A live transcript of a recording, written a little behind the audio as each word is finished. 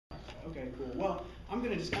Okay, cool. Well, I'm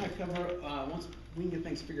going to just kind of cover, once we can get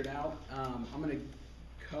things figured out, I'm going to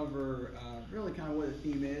cover really kind of what the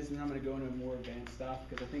theme is, and then I'm going to go into more advanced stuff,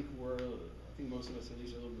 because I think most of us at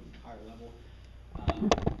least are a little bit higher level.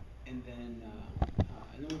 And then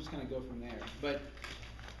we'll just kind of go from there. But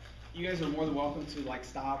you guys are more than welcome to like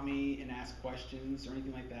stop me and ask questions or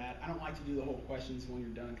anything like that. I don't like to do the whole questions when you're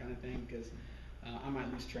done kind of thing, because I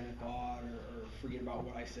might lose train of thought or forget about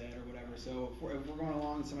what I said or whatever. So if we're going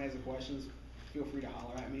along and somebody has a questions, feel free to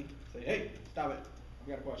holler at me. Say, hey, stop it, I've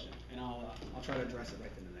got a question, and I'll try to address it right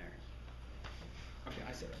then and there. Okay,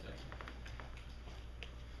 I said it.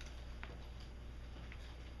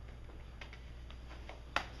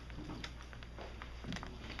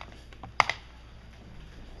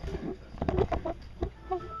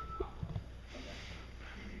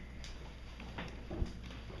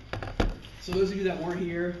 So those of you that weren't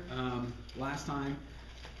here last time,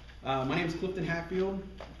 my name is Clifton Hatfield.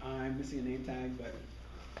 I'm missing a name tag, but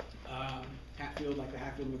Hatfield, like the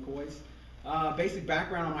Hatfield McCoys. Basic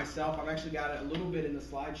background on myself, I've actually got it a little bit in the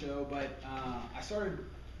slideshow, but I started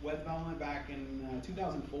web development back in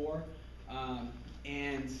 2004,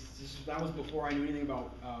 and that was before I knew anything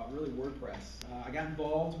about really WordPress. I got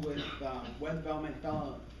involved with web development,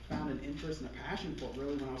 found an interest and a passion for it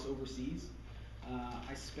really when I was overseas.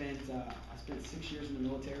 I spent 6 years in the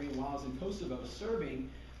military, and while I was in Kosovo serving,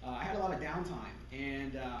 I had a lot of downtime,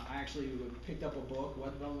 and I actually picked up a book,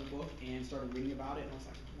 web development book, and started reading about it, and I was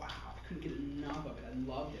like, wow, I couldn't get enough of it.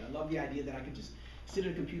 I loved it. I loved the idea that I could just sit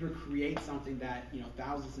at a computer, create something that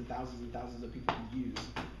thousands and thousands and thousands of people could use.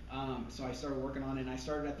 So I started working on it, and I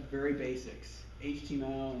started at the very basics,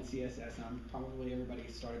 HTML and CSS, and probably everybody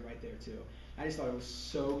started right there too. I just thought it was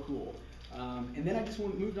so cool. And then I just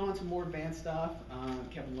moved on to more advanced stuff,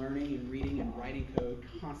 kept learning and reading and writing code,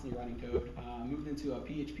 constantly writing code. Moved into a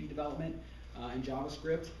PHP development in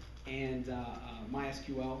JavaScript and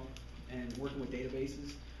MySQL and working with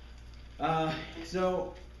databases.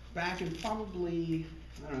 So back in probably,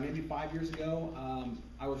 I don't know, maybe 5 years ago,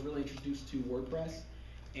 I was really introduced to WordPress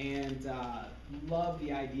and loved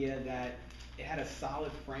the idea that it had a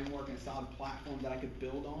solid framework and a solid platform that I could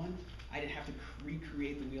build on. I didn't have to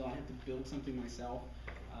recreate the wheel. I had to build something myself,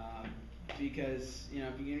 because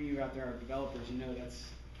if any of you out there are developers,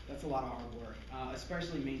 that's a lot of hard work,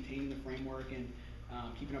 especially maintaining the framework and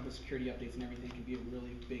keeping up with security updates and everything can be a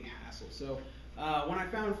really big hassle. So when I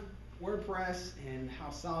found WordPress and how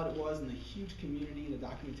solid it was and the huge community, the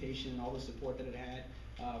documentation, and all the support that it had,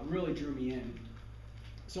 really drew me in.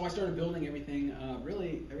 So I started building everything,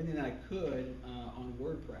 really everything that I could on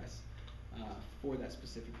WordPress for that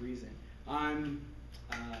specific reason. I'm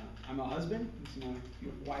a husband. You see my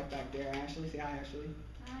beautiful wife back there, Ashley. Say hi, Ashley.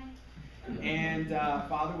 Hi. And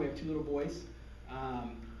father. We have 2 little boys.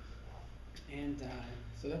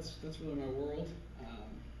 So that's really my world.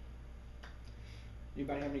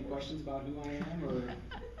 Anybody have any questions about who I am or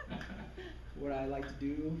what I like to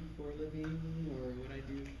do for a living or what I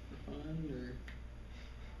do for fun or?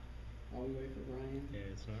 While we wait for Brian.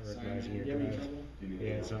 Yeah, it's not recognizing your drive. Yeah,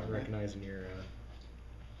 it's not recognizing your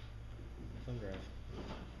thumb drive.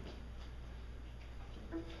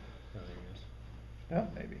 Oh, there it is. Yeah,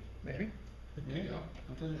 maybe. There you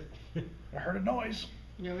go. I heard a noise.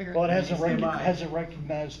 Yeah, we heard. Well, it hasn't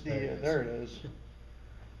recognized the. There it is.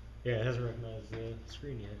 Yeah, it hasn't recognized the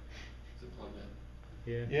screen yet. Is it plugged in?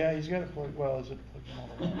 Yeah. Yeah, he's got it plugged. Well, is it plugged in all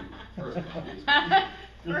the way?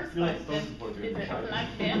 First question, is it plugged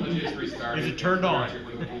in? Let's just restart it. Is it turned on?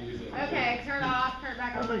 Okay, turn off, turn it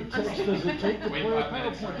back How on. many takes does it take to Wait play a 5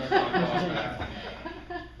 minutes. PowerPoint?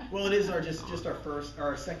 Well, it is just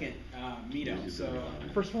our second meetup. So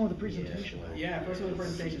First one with the presentation. yeah, first one with the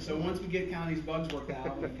presentation. So once we get kind of these bugs worked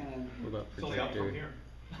out, we kind What of about projector?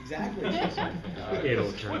 exactly.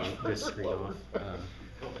 It'll turn this screen off.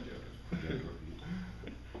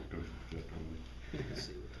 Let's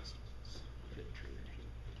see what this is. Hit triggers.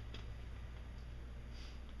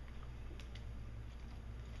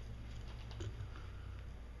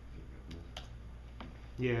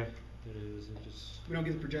 Yeah, it is. It just. We don't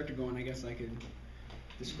get the projector going. I guess I could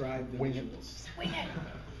describe the Wing it. visuals. Wing it.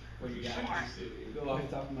 What you got? Go off the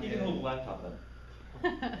top of my You get a head. little laptop then.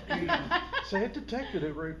 So it detected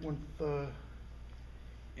it right when the.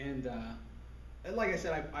 And like I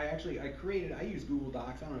said, I use Google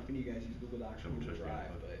Docs. I don't know if any of you guys use Google Docs or Google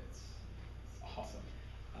Drive, but it's awesome.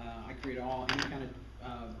 I create any kind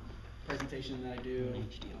of presentation that I do,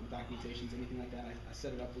 documentations, anything like that. I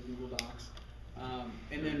set it up with Google Docs.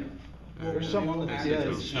 And then There's someone that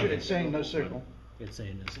it's saying no signal. It's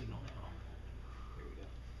saying no signal now. There we go.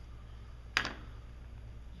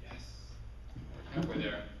 Yes. Halfway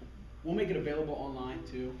there. We'll make it available online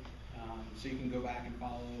too. so you can go back and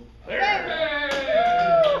follow.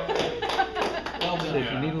 Well So done.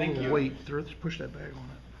 if you need a Thank little you. weight, push that bag on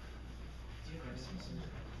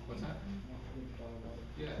What's that?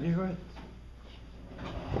 Yeah. it. Yeah, go ahead. I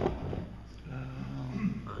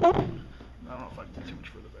don't know if I can get too much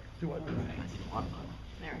further back. Do I?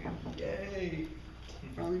 There we go. Yay!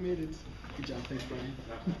 Finally made it. Good job, thanks,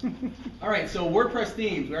 Brian. All right, so WordPress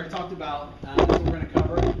themes. We already talked about. That's what we're going to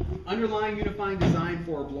cover. Underlying unifying design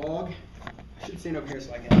for a blog. I should stand up here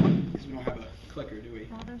so I can, because we don't have a clicker, do we?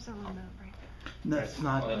 Well, there's a remote right No, it's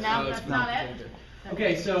not. there. No, that's not it?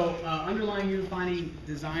 Okay, so underlying unifying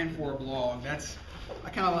design for a blog. That's, I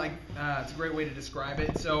kind of like, it's a great way to describe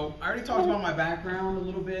it. So I already talked about my background a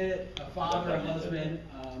little bit, a father, a husband,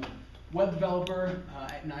 web developer.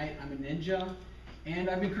 At night, I'm a ninja.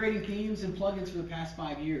 And I've been creating themes and plugins for the past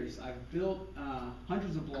 5 years. I've built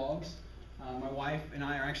hundreds of blogs. My wife and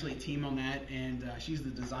I are actually a team on that, and she's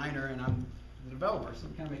the designer and I'm the developer, so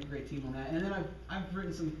we kind of make a great team on that. And then I've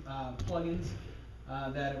written some plugins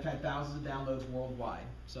that have had thousands of downloads worldwide.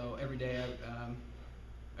 So every day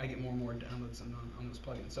I get more and more downloads on those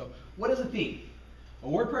plugins. So what is a theme? A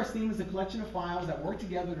WordPress theme is a collection of files that work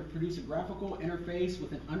together to produce a graphical interface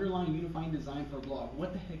with an underlying unifying design for a blog.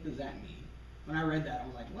 What the heck does that mean? When I read that, I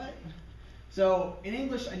was like, what? So in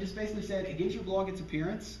English, I just basically said it gives your blog its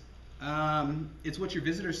appearance. It's what your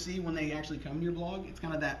visitors see when they actually come to your blog. It's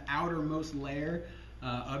kind of that outermost layer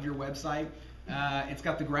of your website. It's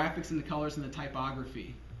got the graphics and the colors and the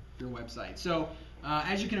typography of your website. So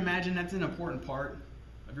as you can imagine, that's an important part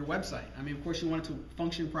of your website. I mean, of course, you want it to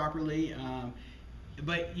function properly,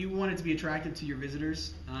 but you want it to be attractive to your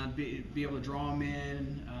visitors, be able to draw them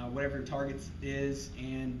in, whatever your target is,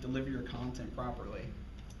 and deliver your content properly.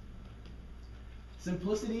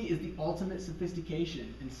 Simplicity is the ultimate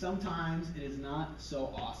sophistication, and sometimes it is not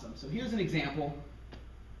so awesome. So here's an example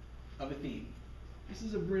of a theme. This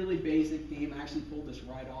is a really basic theme. I actually pulled this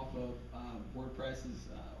right off of WordPress's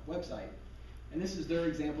website. And this is their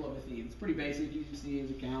example of a theme. It's pretty basic. You can see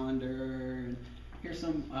here's a calendar, and here's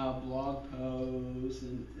some blog posts,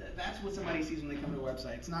 and that's what somebody sees when they come to a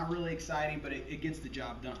website. It's not really exciting, but it gets the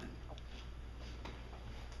job done.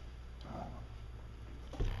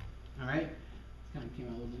 All right? Kind of came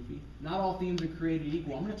out a little goofy. Not all themes are created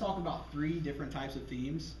equal. I'm going to talk about 3 different types of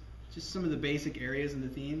themes, just some of the basic areas in the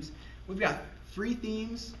themes. We've got free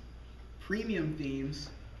themes, premium themes,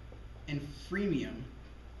 and freemium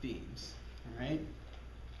themes. All right?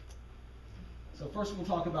 So first we'll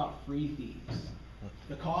talk about free themes.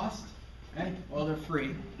 The cost, okay? Well, they're free.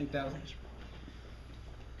 I think that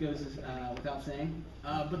goes without saying.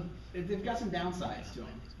 But they've got some downsides to them.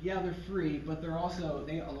 Yeah, they're free, but they're also,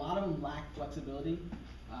 a lot of them lack flexibility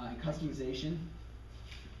and customization.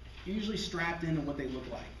 You're usually strapped into what they look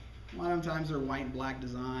like. A lot of times they're white and black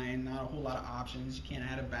design, not a whole lot of options. You can't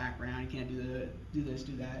add a background, you can't do this,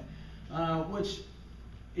 do that, which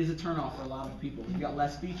is a turnoff for a lot of people. You've got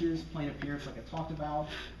less features, plain appearance like I talked about,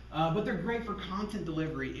 but they're great for content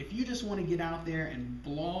delivery. If you just want to get out there and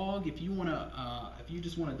blog, if you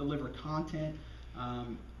just want to deliver content,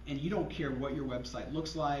 and you don't care what your website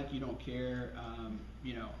looks like, you don't care,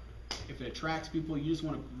 if it attracts people, you just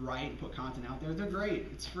want to write and put content out there, they're great.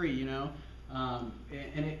 It's free, and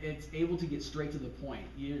it's able to get straight to the point.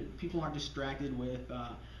 People aren't distracted with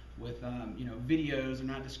videos, they're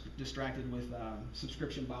not distracted with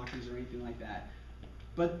subscription boxes or anything like that.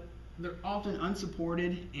 But they're often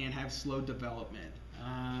unsupported and have slow development.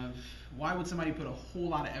 Why would somebody put a whole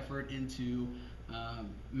lot of effort into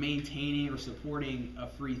maintaining or supporting a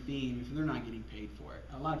free theme if they're not getting paid for it?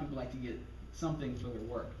 A lot of people like to get something for their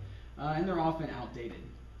work, and they're often outdated.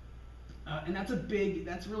 And that's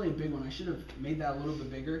really a big one. I should have made that a little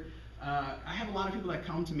bit bigger. I have a lot of people that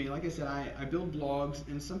come to me. Like I said, I build blogs,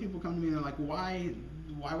 and some people come to me and they're like, why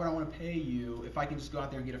would I want to pay you if I can just go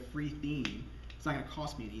out there and get a free theme? It's not going to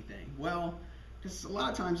cost me anything. Well, because a lot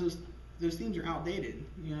of times those themes are outdated.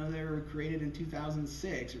 They were created in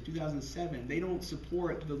 2006 or 2007. They don't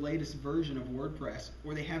support the latest version of WordPress,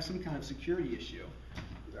 or they have some kind of security issue.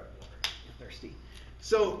 I'm thirsty.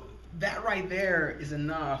 So that right there is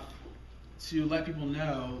enough to let people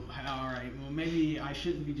know, all right, well, maybe I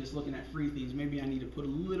shouldn't be just looking at free themes. Maybe I need to put a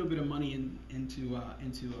little bit of money into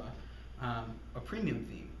a premium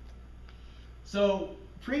theme. So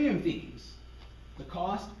premium themes, the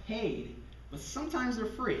cost paid, but sometimes they're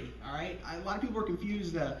free. All right, a lot of people are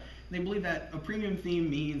confused. They believe that a premium theme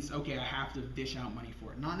means, okay, I have to dish out money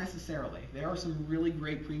for it. Not necessarily. There are some really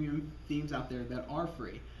great premium themes out there that are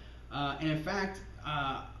free, and in fact,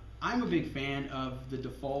 I'm a big fan of the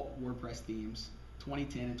default WordPress themes,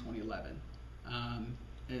 2010 and 2011.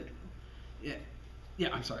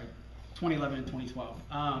 I'm sorry, 2011 and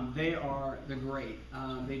 2012. They're great.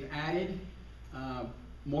 They've added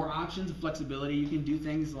more options and flexibility. You can do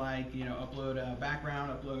things like, upload a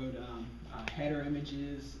background, upload header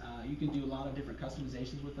images. You can do a lot of different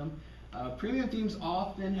customizations with them. Premium themes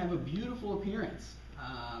often have a beautiful appearance.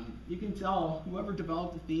 You can tell whoever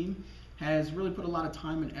developed the theme has really put a lot of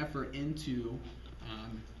time and effort into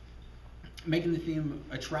making the theme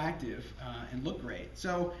attractive and look great.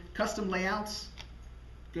 So custom layouts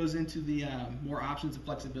goes into the more options and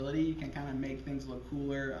flexibility. You can kind of make things look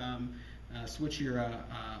cooler, switch your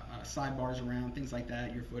sidebars around, things like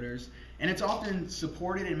that, your footers. And it's often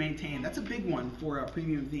supported and maintained. That's a big one for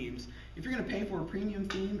premium themes. If you're going to pay for a premium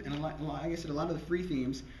theme, and like I said, a lot of the free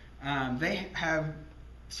themes, they have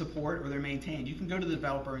support or they're maintained. You can go to the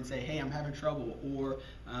developer and say, hey, I'm having trouble, or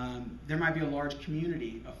there might be a large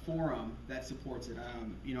community, a forum that supports it.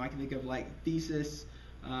 I can think of like Thesis,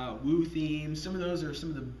 Woo themes. Some of those are some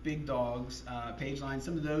of the big dogs, PageLine.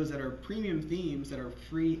 Some of those that are premium themes that are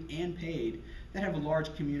free and paid that have a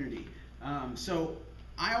large community. So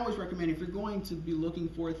I always recommend, if you're going to be looking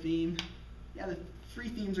for a theme, yeah, the free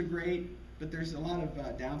themes are great, but there's a lot of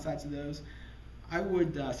downsides to those. I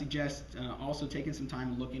would suggest also taking some time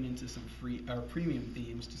and looking into some free or premium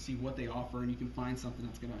themes to see what they offer, and you can find something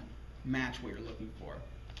that's going to match what you're looking for.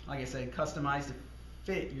 Like I said, customized to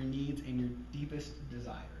fit your needs and your deepest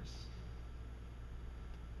desires.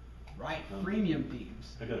 Right, premium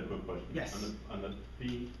themes. I got a quick question. Yes. On the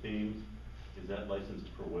fee themes, is that licensed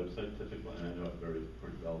per website typically? And I know it varies per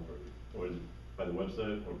developer. Or is it by the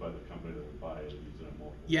website or by the company that would buy it and use it on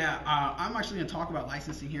multiple? Yeah, I'm actually going to talk about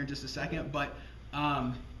licensing here in just a second, but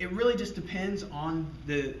it really just depends on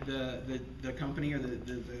the company or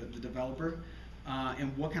the developer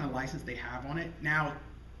and what kind of license they have on it. Now,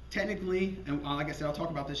 technically, and like I said, I'll talk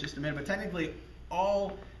about this just a minute, but technically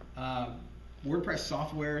all WordPress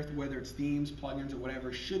software, whether it's themes, plugins, or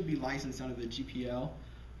whatever, should be licensed under the GPL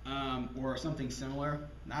or something similar.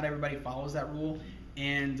 Not everybody follows that rule,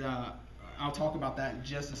 and I'll talk about that in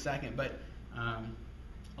just a second, but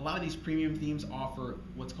a lot of these premium themes offer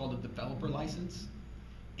what's called a developer license,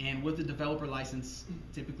 and with the developer license,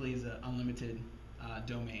 typically is an unlimited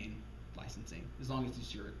domain licensing, as long as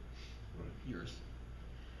it's yours.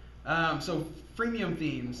 So freemium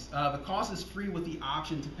themes, the cost is free with the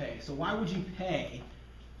option to pay. So why would you pay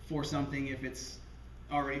for something if it's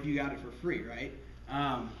already, if you got it for free, right?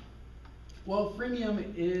 Well,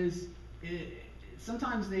 freemium is,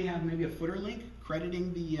 sometimes they have maybe a footer link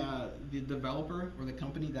crediting the developer or the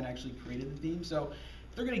company that actually created the theme. So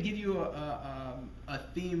if they're going to give you a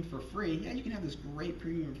theme for free, yeah, you can have this great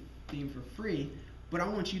premium theme for free, but I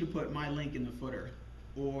want you to put my link in the footer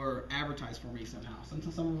or advertise for me somehow. Some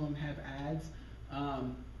of them have ads.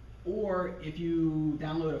 Or if you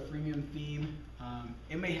download a freemium theme,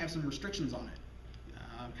 it may have some restrictions on it.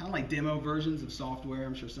 Kind of like demo versions of software.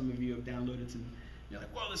 I'm sure some of you have downloaded some. You're like,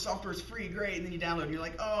 whoa, this software is free, great. And then you download it and you're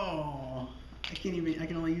like, oh, I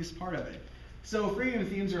can only use part of it. So freemium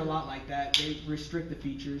themes are a lot like that. They restrict the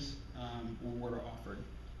features or what are offered.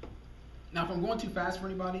 Now, if I'm going too fast for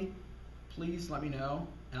anybody, please let me know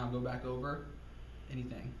and I'll go back over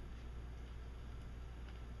anything.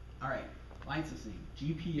 All right, licensing,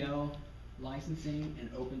 GPL licensing and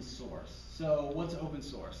open source. So what's open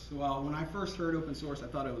source? Well, when I first heard open source, I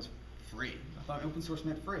thought it was free. I thought open source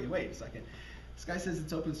meant free. Wait a second. This guy says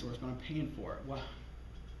it's open source, but I'm paying for it. Well,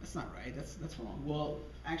 that's not right. That's wrong. Well,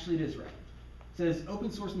 actually it is right. It says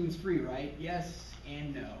open source means free, right? Yes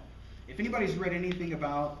and no. If anybody's read anything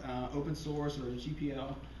about open source or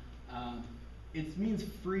GPL, it means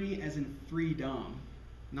free as in freedom,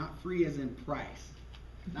 not free as in price.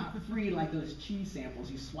 Not free like those cheese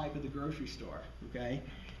samples you swipe at the grocery store, okay?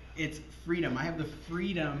 It's freedom. I have the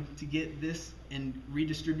freedom to get this and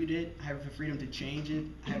redistribute it. I have the freedom to change it.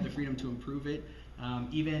 I have the freedom to improve it.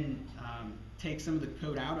 Even take some of the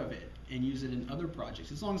code out of it and use it in other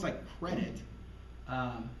projects, as long as I credit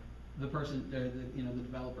the person, the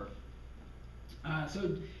developer.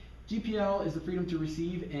 So GPL is the freedom to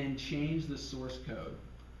receive and change the source code.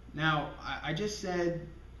 Now, I just said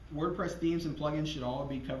WordPress themes and plugins should all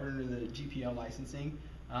be covered under the GPL licensing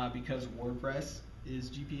because WordPress is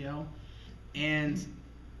GPL. And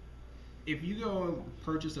if you go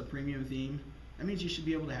purchase a premium theme, that means you should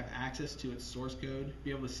be able to have access to its source code,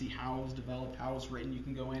 be able to see how it was developed, how it was written. You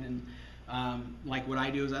can go in and, like what I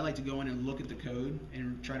do is I like to go in and look at the code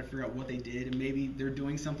and try to figure out what they did, and maybe they're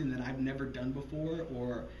doing something that I've never done before,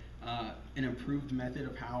 or an improved method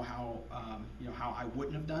of how I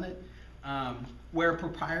wouldn't have done it. Where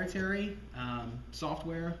proprietary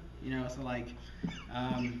software, so like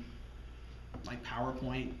like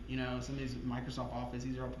PowerPoint, you know, some of these Microsoft Office,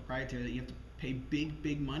 these are all proprietary that you have to pay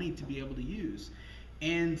big money to be able to use.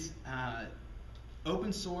 And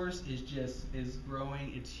open source is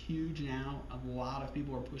growing. It's huge now. A lot of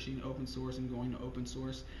people are pushing open source and going to open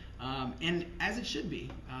source, and as it should be.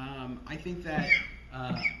 I think that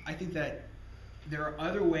there are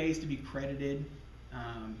other ways to be credited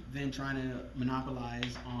than trying to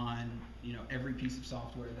monopolize on, you know, every piece of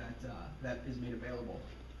software that is made available.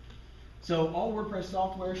 So all WordPress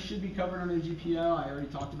software should be covered under the GPO. I already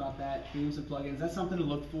talked about that. Themes and plugins. That's something to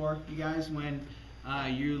look for, you guys, when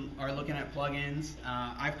you are looking at plugins.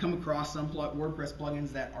 I've come across some WordPress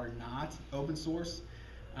plugins that are not open source,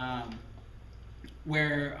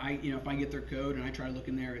 where if I get their code and I try to look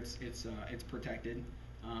in there, it's protected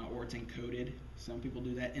or it's encoded. Some people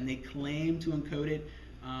do that, and they claim to encode it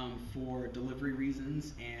for delivery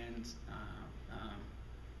reasons and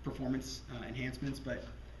performance enhancements, but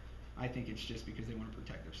I think it's just because they want to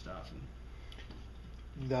protect their stuff.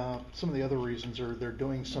 Some of the other reasons are they're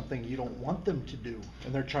doing something you don't want them to do,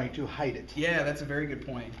 and they're trying to hide it. Yeah, that's a very good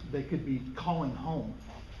point. They could be calling home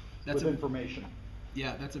with information.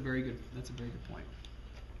 Yeah, that's a very good point.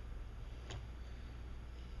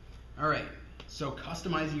 All right, so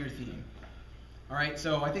customizing your theme. All right,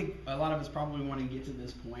 so I think a lot of us probably want to get to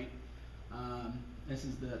this point. This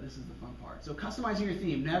is the fun part. So customizing your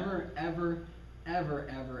theme. Never, ever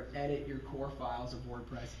edit your core files of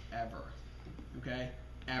WordPress ever. Okay?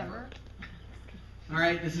 Ever. All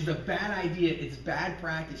right, this is a bad idea. It's bad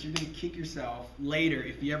practice. You're going to kick yourself later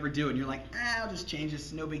if you ever do it. And you're like, I'll just change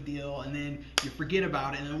this, no big deal. And then you forget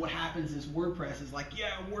about it. And then what happens is WordPress is like,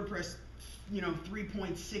 yeah, WordPress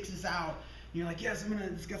 3.6 is out. And you're like, yes,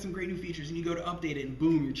 it's got some great new features. And you go to update it, and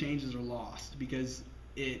boom, your changes are lost because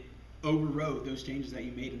it overwrote those changes that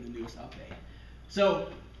you made in the newest update. So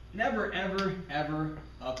never, ever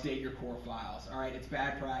update your core files. All right, it's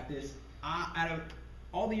bad practice. Out of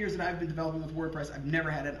all the years that I've been developing with WordPress, I've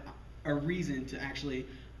never had a reason to actually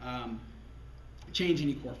change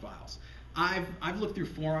any core files. I've looked through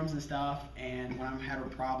forums and stuff, and when I'm having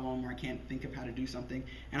a problem or I can't think of how to do something,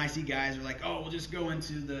 and I see guys are like, oh, we'll just go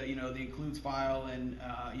into the the includes file and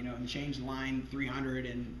and change line 300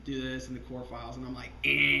 and do this in the core files, and I'm like,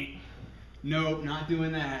 nope, not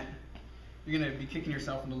doing that. You're gonna be kicking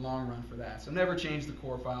yourself in the long run for that. So never change the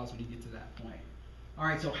core files when you get to that point. All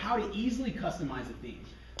right, so how to easily customize a theme.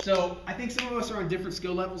 So I think some of us are on different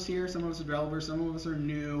skill levels here. Some of us are developers, some of us are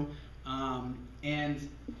new, and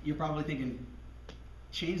you're probably thinking,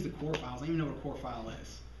 change the core files. I don't even know what a core file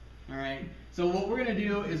is. All right, so what we're gonna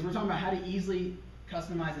do is we're talking about how to easily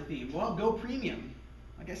customize a theme. Well, go premium.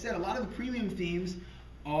 Like I said, a lot of the premium themes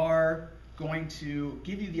are going to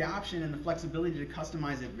give you the option and the flexibility to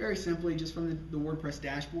customize it very simply just from the WordPress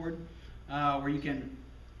dashboard, where you can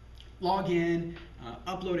log in,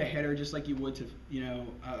 upload a header just like you would to,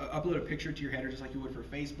 upload a picture to your header just like you would for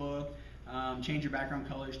Facebook, change your background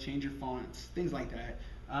colors, change your fonts, things like that.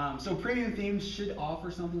 So premium themes should offer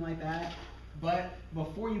something like that, but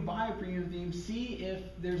before you buy a premium theme, see if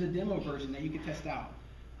there's a demo version that you can test out.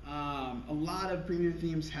 A lot of premium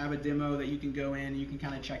themes have a demo that you can go in and you can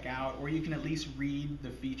kind of check out, or you can at least read the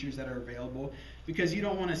features that are available, because you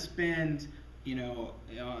don't want to spend $20,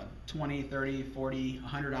 $30, $40,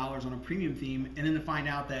 $100 on a premium theme and then to find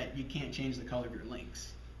out that you can't change the color of your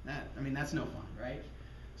links. That's no fun, right?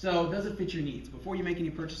 So does it fit your needs? Before you make any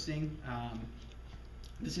purchasing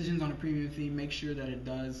decisions on a premium theme, make sure that it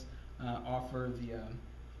does offer the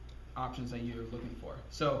options that you're looking for.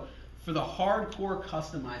 So for the hardcore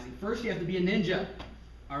customizing, first you have to be a ninja,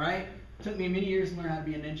 all right? It took me many years to learn how to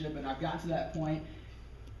be a ninja, but I've gotten to that point.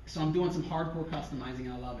 So I'm doing some hardcore customizing,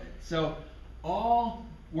 and I love it. So all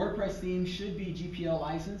WordPress themes should be GPL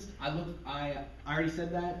licensed. I already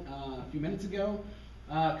said that a few minutes ago.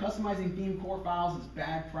 Customizing theme core files is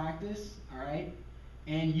bad practice, all right?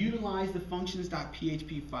 And utilize the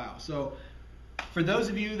functions.php file. So for those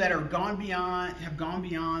of you that have gone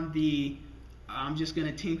beyond the I'm just going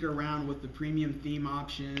to tinker around with the premium theme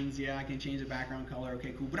options. Yeah, I can change the background color.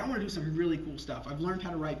 Okay, cool. But I want to do some really cool stuff. I've learned how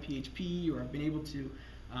to write PHP, or I've been able to,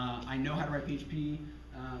 I know how to write PHP,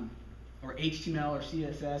 or HTML, or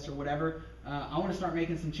CSS, or whatever. I want to start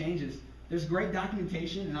making some changes. There's great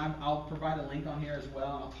documentation, and I'll provide a link on here as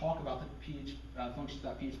well, and I'll talk about the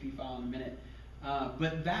functions.php file in a minute.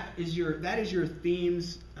 But that is your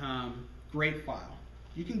theme's great file.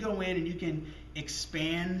 You can go in and you can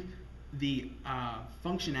expand the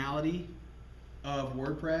functionality of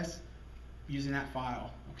WordPress using that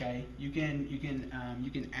file. Okay, you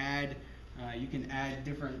can add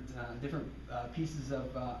different pieces of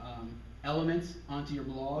elements onto your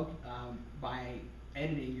blog by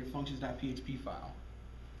editing your functions.php file.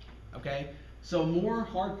 Okay, so more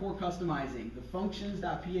hardcore customizing, the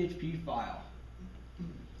functions.php file.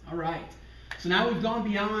 All right, so now we've gone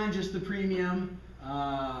beyond just the premium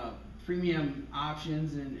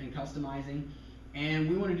options and customizing, and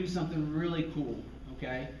we want to do something really cool.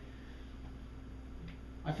 Okay,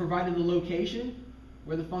 I provided the location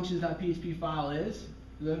where the functions.php file is.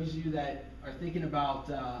 For those of you that are thinking about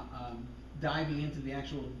diving into the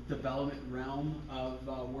actual development realm of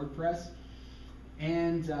WordPress,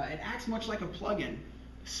 and it acts much like a plugin.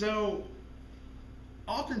 So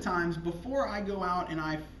oftentimes before I go out and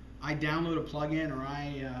I download a plugin, or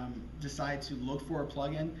I decide to look for a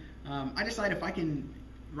plugin, I decide if I can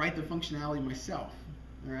write the functionality myself.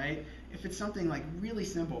 All right, if it's something like really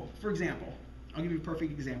simple. For example, I'll give you a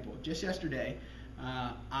perfect example. Just yesterday,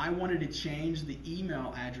 I wanted to change the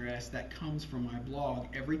email address that comes from my blog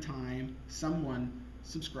every time someone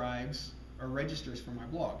subscribes or registers for my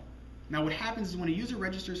blog. Now what happens is when a user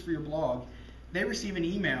registers for your blog, they receive an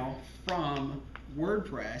email from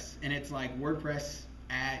WordPress, and it's like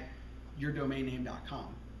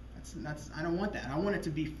WordPress@yourdomainname.com. I don't want that. I want it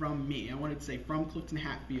to be from me. I want it to say from Clifton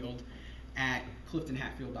Hatfield at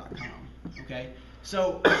cliftonhatfield.com. Okay?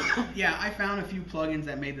 So, yeah, I found a few plugins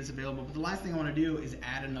that made this available, but the last thing I want to do is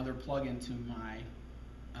add another plugin to my,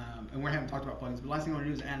 and we haven't talked about plugins, but the last thing I want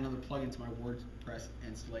to do is add another plugin to my WordPress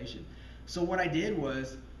installation. So what I did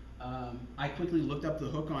was, I quickly looked up the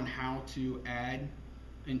hook on how to add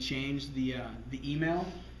and change the email,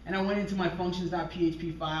 and I went into my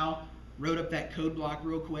functions.php file, wrote up that code block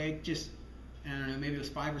real quick, just, I don't know, maybe it was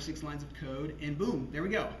 5 or 6 lines of code, and boom, there we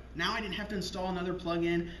go. Now I didn't have to install another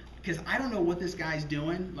plugin, because I don't know what this guy's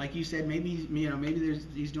doing. Like you said, maybe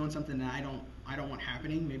he's doing something that I don't want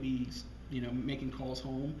happening. Maybe he's making calls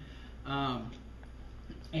home,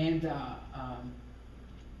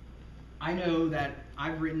 I know that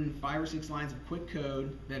I've written 5 or 6 lines of quick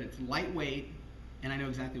code, that it's lightweight, and I know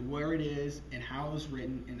exactly where it is and how it was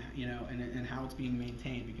written, and and how it's being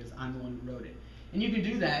maintained, because I'm the one who wrote it. And you can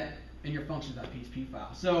do that in your functions.php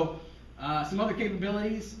file. So some other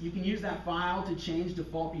capabilities, you can use that file to change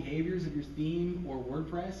default behaviors of your theme or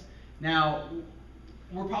WordPress. Now,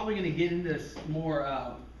 we're probably going to get into more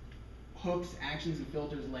hooks, actions, and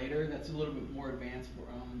filters later. That's a little bit more advanced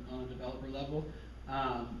on a developer level.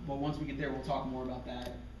 But once we get there, we'll talk more about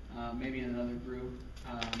that, maybe in another group.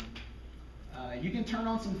 You can turn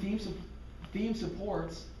on some theme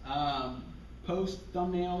supports, post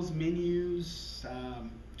thumbnails, menus,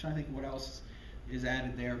 trying to think of what else is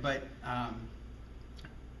added there, but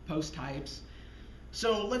post types.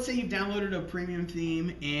 So let's say you've downloaded a premium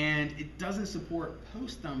theme and it doesn't support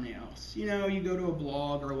post thumbnails. You go to a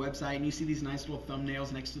blog or a website and you see these nice little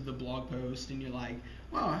thumbnails next to the blog post, and you're like,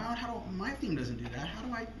 well, how my theme doesn't do that. How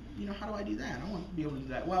do I do that? I want to be able to do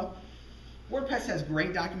that. Well, WordPress has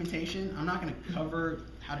great documentation. I'm not going to cover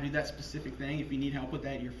how to do that specific thing. If you need help with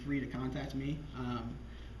that, you're free to contact me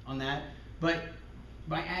on that. But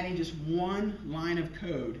by adding just one line of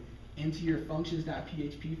code into your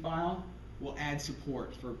functions.php file, will add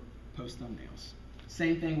support for post thumbnails.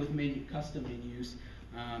 Same thing with custom menus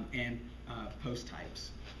and post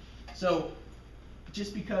types. So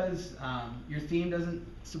just because your theme doesn't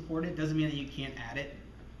support it doesn't mean that you can't add it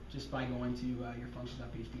just by going to your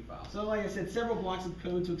functions.php file. So like I said, several blocks of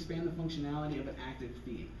code to expand the functionality of an active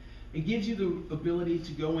theme. It gives you the ability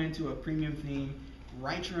to go into a premium theme,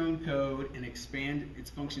 write your own code, and expand its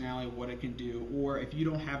functionality of what it can do. Or if you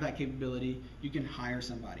don't have that capability, you can hire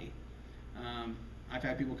somebody. I've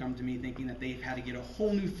had people come to me thinking that they've had to get a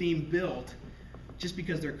whole new theme built just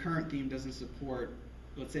because their current theme doesn't support,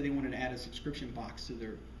 let's say they wanted to add a subscription box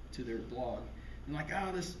to their blog. And like,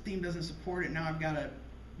 oh, this theme doesn't support it, now I've got to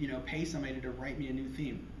pay somebody to write me a new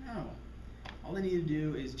theme. No. All they need to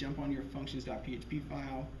do is jump on your functions.php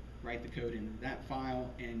file, write the code into that file,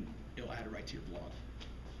 and it'll add it right to your blog.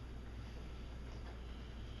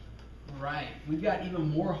 Right, we've got even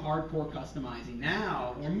more hardcore customizing.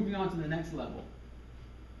 Now, we're moving on to the next level.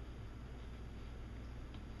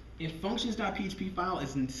 If functions.php file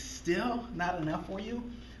is still not enough for you,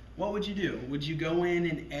 what would you do? Would you go in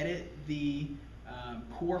and edit the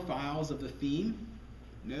core files of the theme?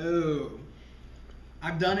 No.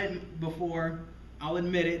 I've done it before, I'll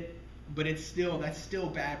admit it, but that's still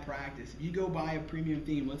bad practice. If you go buy a premium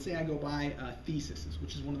theme, let's say I go buy Thesis,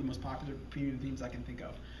 which is one of the most popular premium themes I can think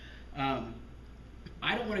of.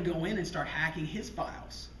 I don't want to go in and start hacking his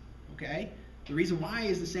files, okay? The reason why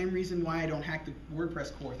is the same reason why I don't hack the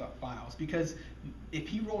WordPress core files, because if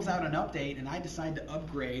he rolls out an update and I decide to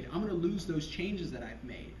upgrade, I'm going to lose those changes that I've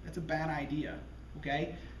made. That's a bad idea,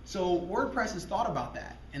 okay? So WordPress has thought about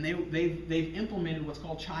that, and they've implemented what's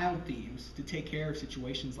called child themes to take care of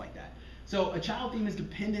situations like that. So a child theme is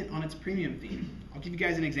dependent on its premium theme. I'll give you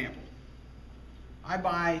guys an example. I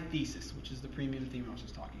buy Thesis, which is the premium theme I was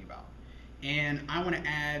just talking about, and I want to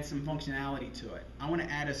add some functionality to it. I want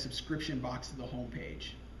to add a subscription box to the home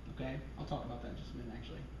page. Okay, I'll talk about that in just a minute.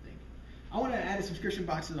 Actually, I want to add a subscription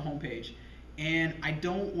box to the home page, and I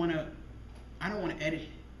don't want to edit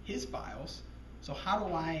his files. So how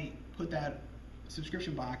do I put that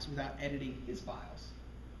subscription box without editing his files?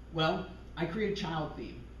 Well, I create a child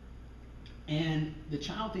theme. And the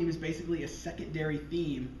child theme is basically a secondary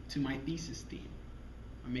theme to my Thesis theme.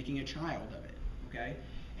 I'm making a child of it, okay?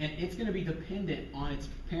 And it's going to be dependent on its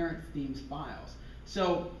parent theme's files.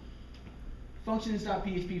 So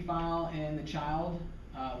functions.php file and the child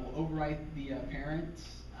will overwrite the parents.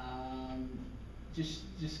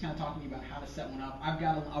 Just kind of talking about how to set one up. I've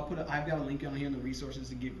got a link on here in the resources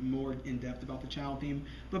to get more in depth about the child theme.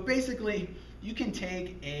 But basically, you can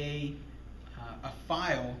take a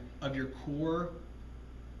file of your core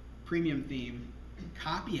premium theme,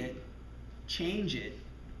 copy it, change it,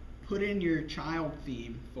 put it in your child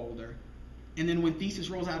theme folder, and then when Thesis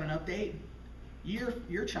rolls out an update,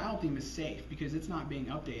 your child theme is safe because it's not being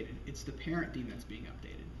updated. It's the parent theme that's being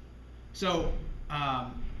updated. So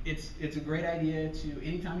it's a great idea to,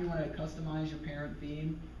 anytime you want to customize your parent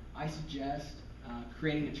theme, I suggest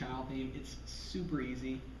creating a child theme. It's super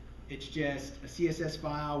easy. It's just a CSS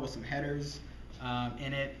file with some headers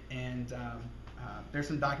in it, and there's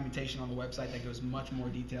some documentation on the website that goes much more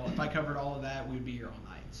detail. If I covered all of that, we would be here all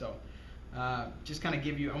night. So just kind of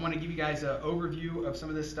I want to give you guys an overview of some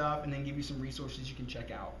of this stuff and then give you some resources you can check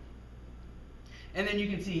out. And then you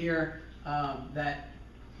can see here that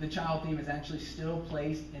the child theme is actually still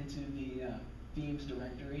placed into the themes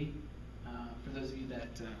directory for those of you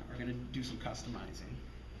that are going to do some customizing.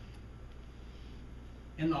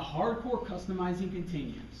 And the hardcore customizing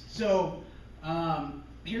continues. So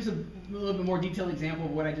here's a little bit more detailed example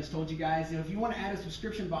of what I just told you guys. If you want to add a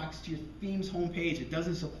subscription box to your theme's homepage, it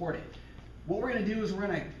doesn't support it. What we're going to do is we're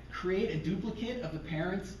going to create a duplicate of the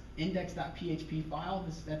parent's index.php file.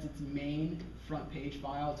 That's its main front page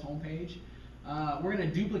file, its homepage. We're going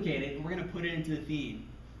to duplicate it and we're going to put it into the theme,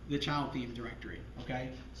 the child theme directory. Okay.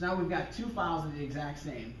 So now we've got two files that are the exact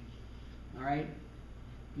same. All right.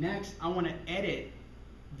 Next, I want to edit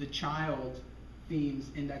the child theme's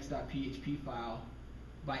index.php file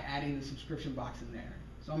by adding the subscription box in there.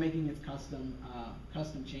 So I'm making its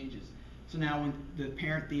custom changes. So now when the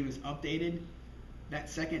parent theme is updated, that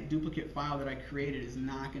second duplicate file that I created is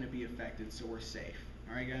not going to be affected, so we're safe.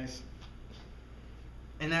 All right, guys.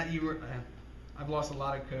 And that I've lost a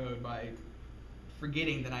lot of code by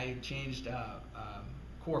forgetting that I changed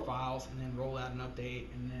core files and then rolled out an update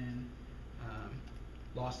and then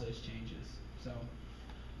lost those changes. So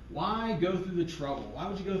why go through the trouble? Why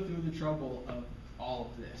would you go through the trouble of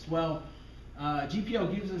all of this? Well,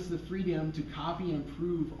 GPL gives us the freedom to copy and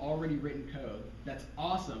improve already written code. That's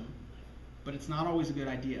awesome, but it's not always a good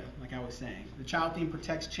idea, like I was saying. The child theme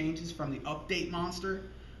protects changes from the update monster.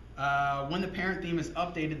 When the parent theme is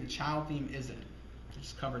updated, the child theme isn't. I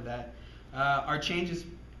just covered that. Our changes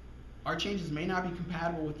may not be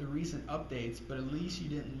compatible with the recent updates, but at least you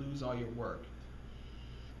didn't lose all your work.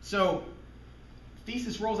 So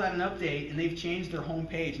Thesis rolls out an update and they've changed their home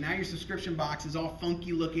page. Now your subscription box is all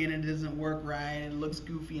funky looking and it doesn't work right and it looks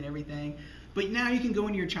goofy and everything. But now you can go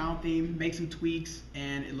into your child theme, make some tweaks,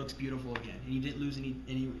 and it looks beautiful again. And you didn't lose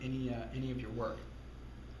any of your work.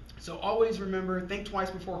 So always remember, think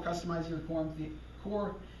twice before customizing your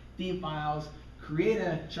core theme files. Create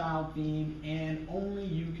a child theme, and only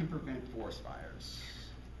you can prevent forest fires.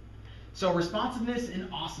 So responsiveness and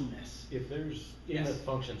awesomeness. If there's in a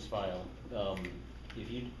functions file, if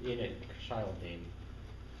you in a child theme,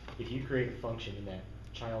 if you create a function in that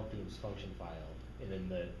child theme's function file, and then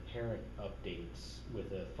the parent updates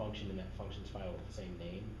with a function in that functions file with the same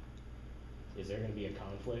name, is there going to be a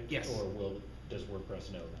conflict? Yes. Or does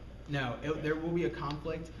WordPress know about that? No, there will be a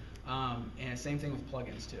conflict, and same thing with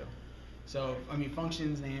plugins too. So I mean,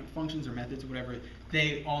 functions or methods or whatever,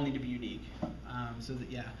 they all need to be unique. So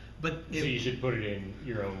that but so you should put it in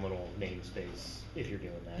your own little namespace if you're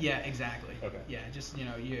doing that. Yeah, exactly. Okay. Yeah, just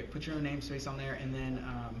you put your own namespace on there, and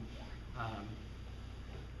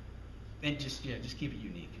then just keep it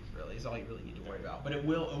unique. Really, is all you really need to worry about. But it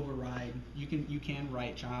will override. You can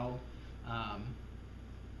write child.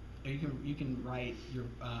 You can write your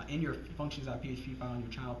in your functions.php file in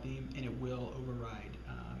your child theme, and it will override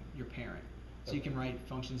your parent. So you can write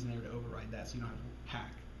functions in there to override that, so you don't have to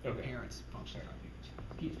hack your parent's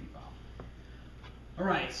functions.php file. All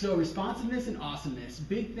right, so responsiveness and awesomeness.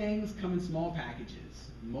 Big things come in small packages.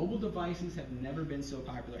 Mobile devices have never been so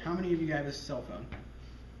popular. How many of you guys have a cell phone?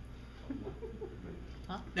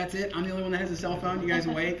 Huh? That's it? I'm the only one that has a cell phone? You guys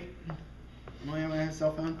awake? I'm the only one that has a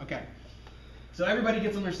cell phone? Okay. So everybody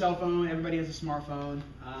gets on their cell phone. Everybody has a smartphone.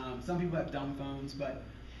 Some people have dumb phones, but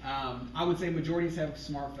I would say majorities have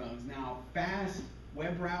smartphones. Now, fast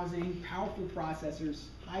web browsing, powerful processors,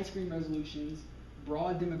 high screen resolutions,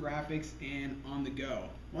 broad demographics, and on the go.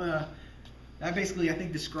 Well, that basically, I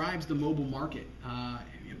think, describes the mobile market.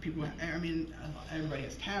 People, everybody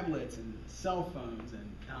has tablets and cell phones and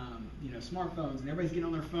smartphones, and everybody's getting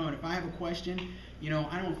on their phone. If I have a question,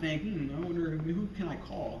 I don't think, I wonder who can I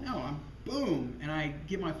call. No, I'm boom, and I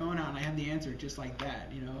get my phone out and I have the answer just like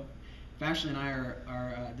that. If Ashley and I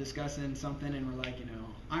are discussing something and we're like,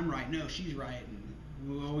 I'm right, no, she's right,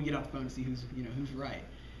 and we get off the phone to see who's right.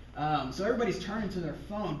 So everybody's turning to their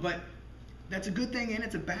phone, but that's a good thing and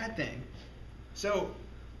it's a bad thing. So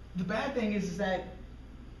the bad thing is that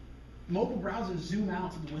mobile browsers zoom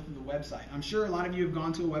out to the width of the website. I'm sure a lot of you have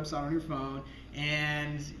gone to a website on your phone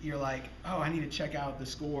and you're like, oh, I need to check out the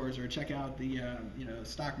scores or check out the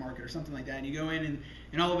stock market or something like that. And you go in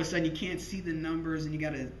and all of a sudden you can't see the numbers and you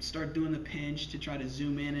got to start doing the pinch to try to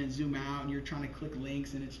zoom in and zoom out, and you're trying to click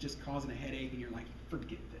links and it's just causing a headache and you're like,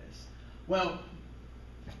 forget this. Well,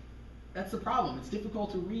 that's the problem. It's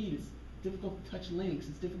difficult to read. It's difficult to touch links.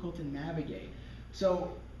 It's difficult to navigate.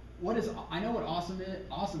 So I know what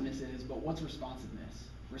awesomeness is, but what's responsiveness?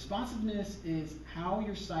 Responsiveness is how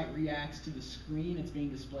your site reacts to the screen it's being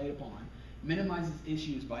displayed upon, minimizes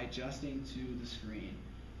issues by adjusting to the screen.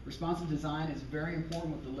 Responsive design is very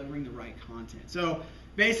important with delivering the right content. So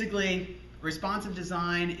basically, responsive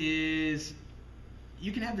design is,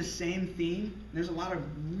 you can have the same theme. There's a lot of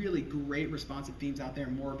really great responsive themes out there,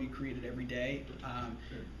 and more will be created every day.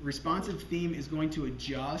 Responsive theme is going to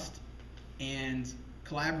adjust and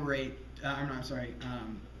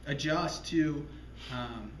adjust to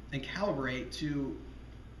and calibrate to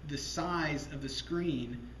the size of the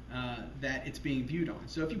screen that it's being viewed on.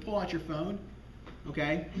 So if you pull out your phone,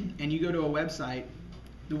 okay, and you go to a website,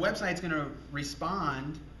 the website's going to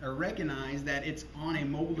respond or recognize that it's on a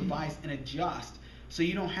mobile device and adjust. So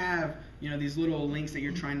you don't have these little links that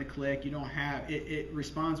you're trying to click. You don't have it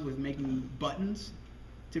responds with making buttons,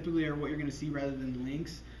 typically are what you're going to see rather than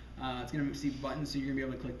links. It's going to see buttons, so you're going to be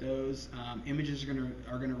able to click those. Images are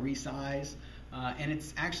going to resize, and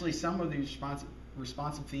it's actually some of these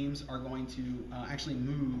responsive themes are going to actually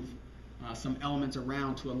move some elements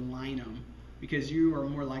around to align them, because you are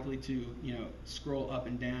more likely to scroll up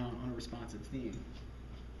and down on a responsive theme.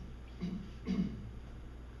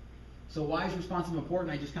 So why is responsive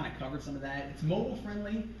important? I just kind of covered some of that. It's mobile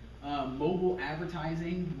friendly, mobile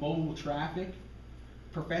advertising, mobile traffic,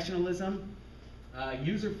 professionalism,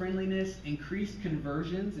 user friendliness, increased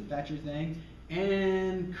conversions, if that's your thing,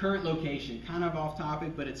 and current location. Kind of off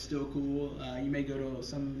topic, but it's still cool. You may go to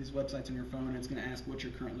some of these websites on your phone and it's going to ask what's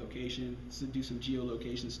your current location, so do some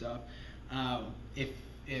geolocation stuff. If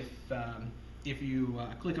you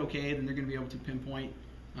click OK, then they're going to be able to pinpoint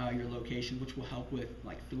your location, which will help with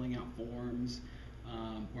like filling out forms,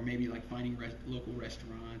 or maybe like finding local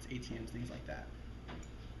restaurants, ATMs, things like that.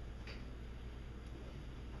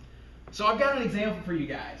 So I've got an example for you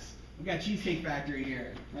guys. We've got Cheesecake Factory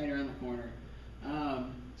here, right around the corner.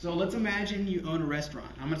 So let's imagine you own a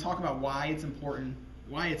restaurant. I'm going to talk about why it's important,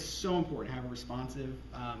 why it's so important to have a responsive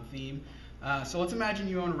theme. So let's imagine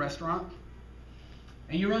you own a restaurant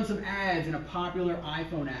and you run some ads in a popular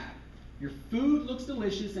iPhone app. Your food looks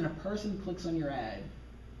delicious and a person clicks on your ad.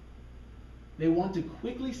 They want to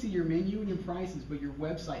quickly see your menu and your prices, but your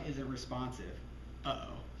website isn't responsive.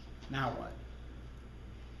 Uh-oh. Now what?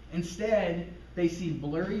 Instead, they see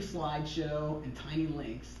blurry slideshow and tiny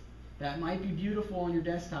links that might be beautiful on your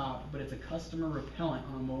desktop, but it's a customer repellent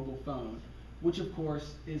on a mobile phone, which of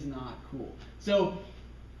course is not cool. So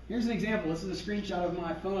here's an example. This is a screenshot of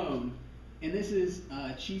my phone, and this is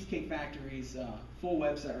Cheesecake Factory's full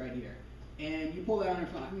website right here. And you pull that on your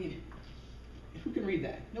phone. I mean, who can read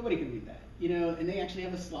that? Nobody can read that. And they actually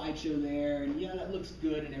have a slideshow there, and yeah, that looks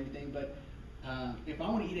good and everything, but if I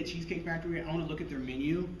want to eat at Cheesecake Factory, I want to look at their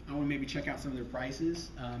menu. I want to maybe check out some of their prices,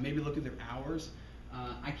 maybe look at their hours.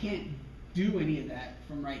 I can't do any of that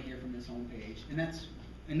from right here from this homepage, and that's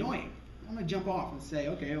annoying. I'm going to jump off and say,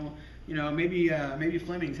 okay, well, maybe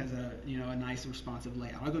Fleming's has a a nice responsive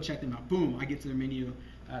layout. I'll go check them out. Boom, I get to their menu.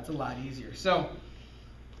 It's a lot easier. So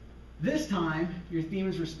this time, your theme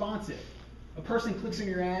is responsive. A person clicks on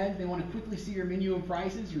your ad, they want to quickly see your menu and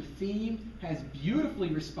prices. Your theme has beautifully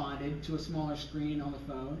responded to a smaller screen on the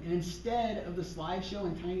phone, and instead of the slideshow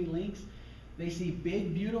and tiny links, They see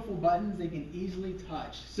big, beautiful buttons they can easily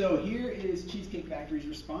touch. So here is Cheesecake Factory's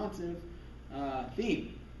responsive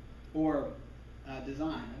theme or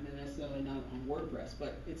design. I mean, necessarily not on WordPress,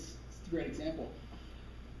 but it's a great example.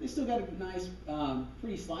 They still got a nice,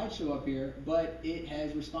 pretty slideshow up here, but it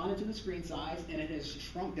has responded to the screen size and it has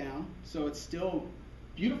shrunk down, so it's still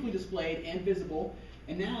beautifully displayed and visible.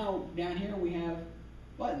 And now down here we have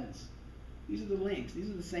buttons. These are the links. These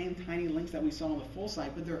are the same tiny links that we saw on the full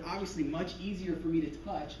site, but they're obviously much easier for me to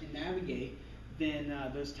touch and navigate than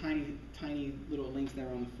those tiny little links that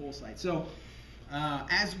are on the full site. So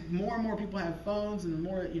as more and more people have phones, and the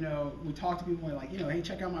more, we talk to people like, hey,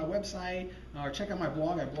 check out my website or check out my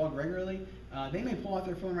blog. I blog regularly. They may pull out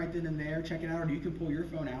their phone right then and there, check it out, or you can pull your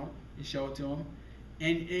phone out and show it to them.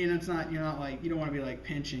 And it's not, you're not like, you don't want to be like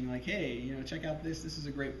pinching, like, hey, check out this. This is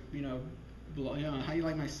a great, blog, how you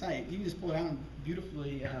like my site. You can just pull it out and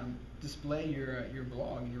beautifully display your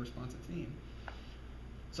blog and your responsive theme.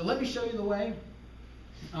 So let me show you the way.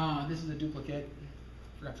 This is a duplicate.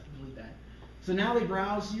 Forgot to delete that. So now they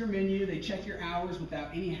browse your menu, they check your hours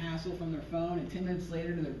without any hassle from their phone, and 10 minutes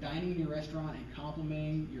later they're dining in your restaurant and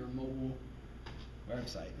complimenting your mobile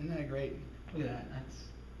website. Isn't that great? Look at that.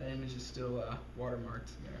 That image is still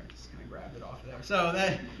watermarked there. I just kind of grabbed it off of there. So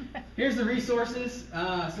here's the resources,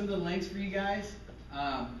 some of the links for you guys.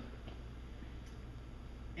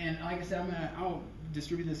 And like I said, I'll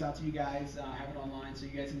distribute this out to you guys, have it online so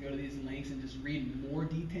you guys can go to these links and just read more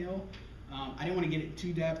detail. I didn't want to get it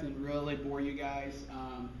too depth and really bore you guys.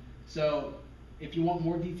 So if you want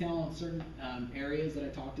more detail on certain areas that I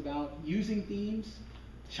talked about, using themes,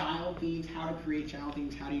 child themes, how to create child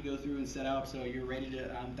themes, how do you go through and set up so you're ready to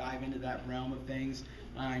dive into that realm of things.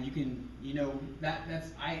 You can, I know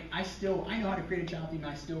how to create a child theme.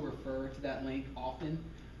 I still refer to that link often.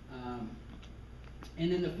 And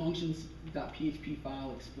then the functions.php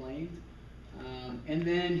file explained. And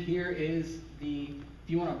then here is if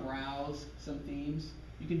you want to browse some themes,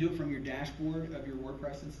 you can do it from your dashboard of your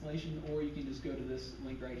WordPress installation, or you can just go to this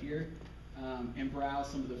link right here and browse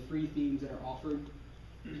some of the free themes that are offered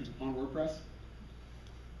on WordPress.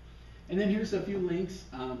 And then here's a few links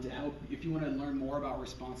to help if you want to learn more about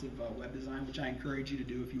responsive web design, which I encourage you to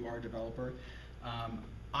do if you are a developer.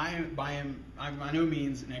 I'm by no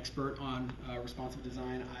means an expert on responsive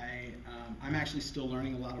design. I'm actually still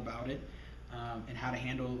learning a lot about it and how to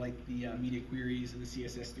handle like the media queries and the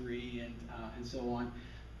CSS3 and so on.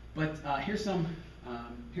 But here's some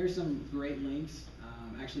great links.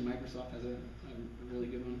 Actually, Microsoft has a really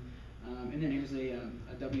good one. And then here's a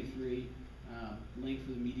W3 link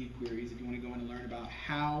for the media queries if you want to go in and learn about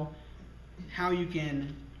how you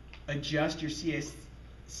can adjust your CSS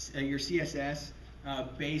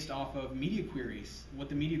based off of media queries. What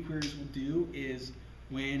the media queries will do is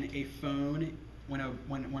when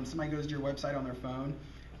somebody goes to your website on their phone,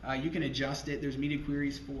 you can adjust it. There's media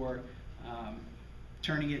queries for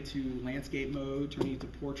turning it to landscape mode, turning it to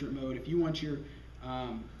portrait mode. If you want your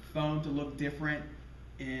phone to look different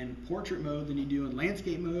in portrait mode than you do in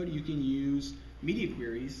landscape mode, you can use media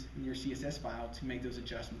queries in your CSS file to make those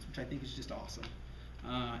adjustments, which I think is just awesome.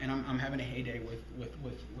 And I'm having a heyday with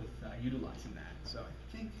utilizing that. So I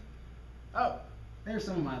think, there's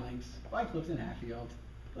some of my links by Clifton Hatfield,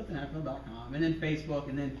 cliftonhatfield.com, and then Facebook,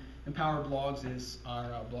 and then Empower Blogs is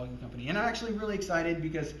our blogging company. And I'm actually really excited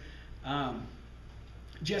because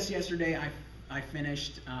just yesterday I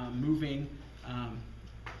finished moving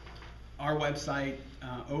our website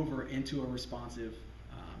over into a responsive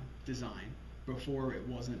design. Before it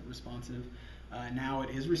wasn't responsive. Now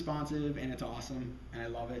it is responsive and it's awesome and I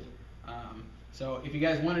love it. So if you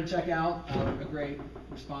guys want to check out a great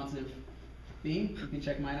responsive theme, you can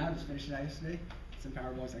check mine out. I just finished it out yesterday. It's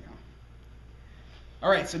empowerblogs.com.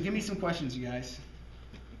 Alright, so give me some questions, you guys.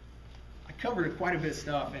 I covered quite a bit of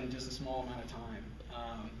stuff in just a small amount of time.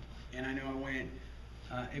 And I know I went,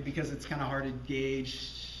 because it's kind of hard to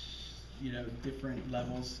gauge, different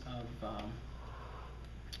levels of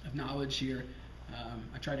knowledge here.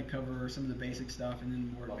 I tried to cover some of the basic stuff and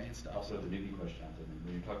then more advanced stuff. Also, the newbie question out there.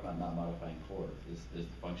 When you're talking about not modifying core, is the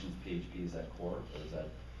functions PHP, is that core or is that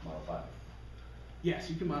modify? Yes,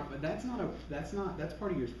 you can modify. That's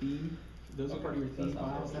part of your theme. Those are part of your theme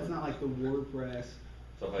files. That's not like the WordPress.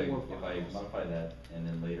 So if I modify that and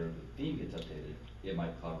then later the theme gets updated, it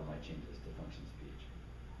might clobber my changes to functions PHP.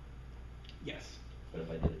 Yes. But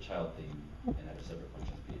if I did a child theme and had a separate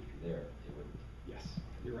functions PHP there, it would. Yes,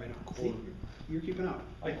 you're right on. See, you're keeping up.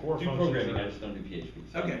 Like core do functions programming, are, I just don't do PHP.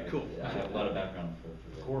 So okay, cool. I have a lot of background for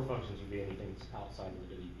that. Core functions would be anything that's outside of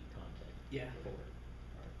the WP content. Yeah.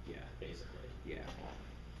 Yeah. Basically. Yeah.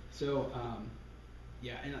 So,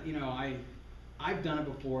 and I've done it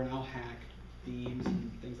before, and I'll hack themes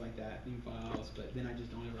and things like that, theme files, but then I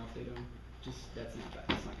just don't ever update them. That's not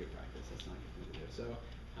good practice. That's not good thing to do. So,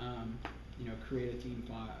 create a theme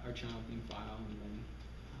file or child theme file, and then.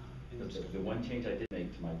 The one change I did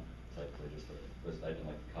make to my site, was I didn't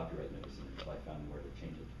like the copyright notice in it, so I found where to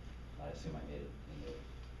change it. I assume I made it in the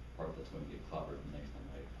part that's going to get clobbered the next time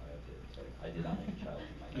I update it. So I did not make a child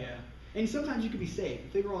theme like that. Yeah, and sometimes you could be safe.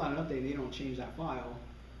 If they roll out an update and they don't change that file,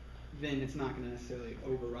 then it's not going to necessarily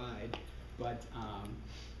override. But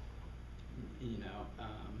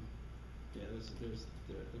there's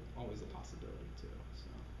always a possibility too. So,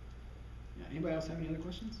 yeah. Anybody else have any other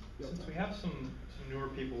questions? Since we have some newer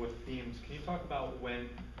people with themes, can you talk about when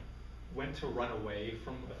to run away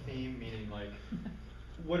from a theme? Meaning, like,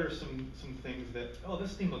 what are some things that, oh,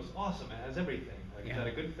 this theme looks awesome, it has everything. Like, is that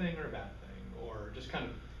a good thing or a bad thing? Or just kind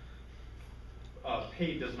of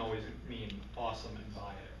paid doesn't always mean awesome and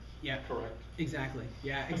buy it. Yeah. Correct? Exactly.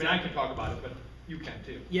 Yeah. Exactly. I mean, I can talk about it, but you can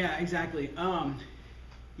too. Yeah. Exactly.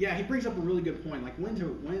 Yeah, he brings up a really good point. Like, what's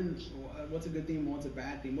a good theme, what's a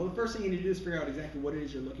bad theme? Well, the first thing you need to do is figure out exactly what it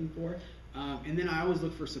is you're looking for, and then I always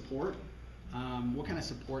look for support. What kind of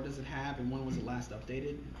support does it have, and when was it last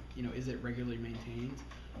updated? Is it regularly maintained?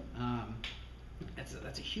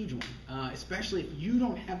 That's a huge one, especially if you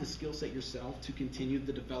don't have the skill set yourself to continue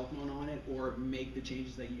the development on it or make the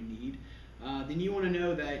changes that you need. Then you want to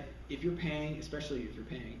know that if you're paying, especially if you're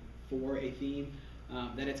paying for a theme,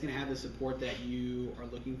 that it's going to have the support that you are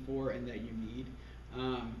looking for and that you need.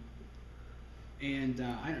 I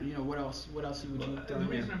don't, what else would you throw in The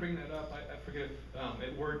reason there? I bring that up, I forget if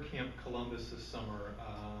at WordCamp Columbus this summer,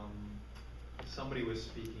 somebody was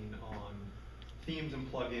speaking on themes and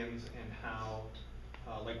plugins and how,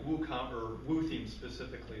 like Woo themes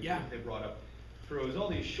specifically, they brought up, throws all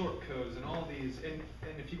these short codes and all these, and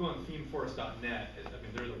if you go on themeforest.net, I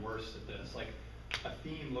mean, they're the worst at this. Like, a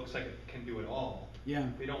theme looks like it can do it all. Yeah.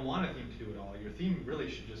 We don't want a theme to do it all. Your theme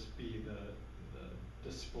really should just be the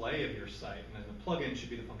display of your site, and then the plugin should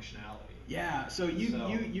be the functionality. Yeah. So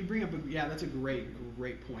you bring up that's a great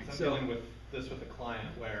point. I'm dealing with this with a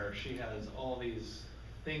client where she has all these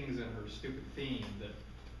things in her stupid theme that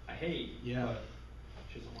I hate. Yeah. But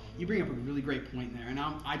she doesn't want to. You bring up a really great point there, and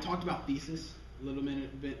I talked about Thesis a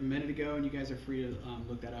minute ago, and you guys are free to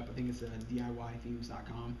look that up. I think it's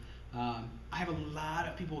DIYthemes.com. I have a lot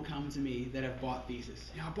of people come to me that have bought Thesis.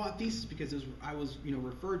 I bought Thesis because I was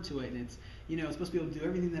referred to it, and it's it's supposed to be able to do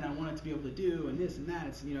everything that I want it to be able to do, and this and that.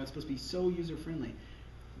 It's it's supposed to be so user friendly.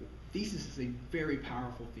 Thesis is a very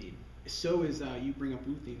powerful theme. So is you bring up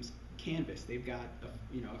Woo Themes, Canvas. They've got a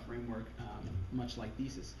framework much like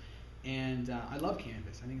Thesis. And I love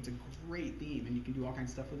Canvas. I think it's a great theme, and you can do all kinds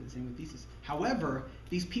of stuff with it. Same with Thesis. However,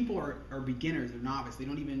 these people are beginners. They're novice. They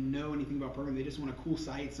don't even know anything about programming. They just want a cool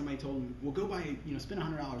site. Somebody told them, well, go buy, spend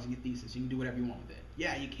 $100 and get Thesis. You can do whatever you want with it.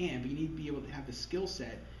 Yeah, you can, but you need to be able to have the skill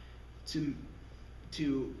set to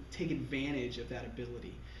take advantage of that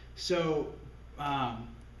ability. So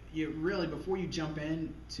you really, before you jump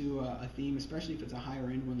into a theme, especially if it's a higher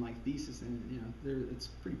end one like Thesis, and it's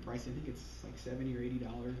pretty pricey. I think it's like $70 or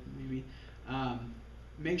 $80 maybe.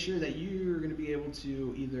 Make sure that you're going to be able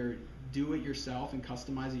to either do it yourself and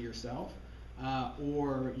customize it yourself,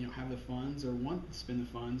 or have the funds or want to spend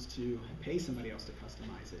the funds to pay somebody else to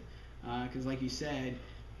customize it. Because like you said,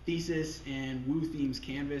 Thesis and Woo Themes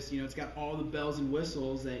Canvas, it's got all the bells and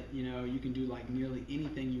whistles that you can do like nearly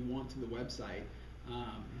anything you want to the website.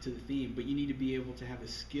 To the theme, but you need to be able to have the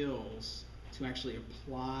skills to actually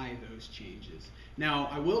apply those changes. Now,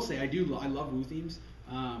 I will say I love Woo Themes.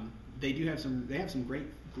 They have some great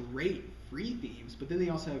free themes, but then they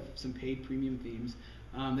also have some paid premium themes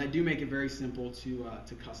that do make it very simple to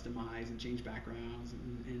customize and change backgrounds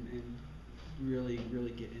and really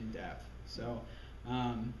get in depth. So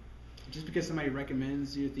just because somebody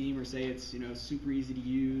recommends your theme or say it's super easy to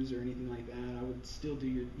use or anything like that, I would still do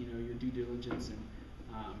your your due diligence and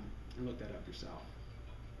look that up yourself.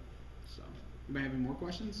 So, anybody have any more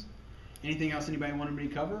questions? Anything else anybody wanted me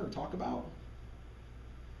to cover or talk about?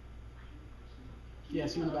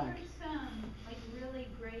 Yes, you in the back. Can you go over some like really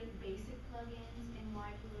great basic plugins and why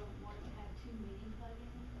people don't want to have too many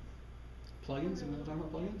plugins? Plugins? You want to talk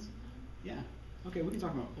about plugins? Yeah. Okay, we can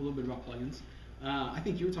talk about a little bit about plugins. I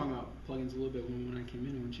think you were talking about plugins a little bit when I came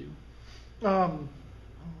in, weren't you?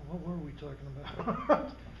 What were we talking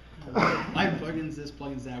about? I have plugins this,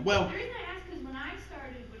 plugins that. Well, the reason I asked is when I was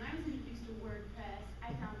introduced to WordPress,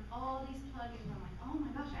 I found all these plugins. I'm like, oh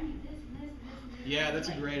my gosh, I need this and this and this and this. Yeah, that's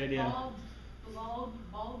a great idea. Bulb.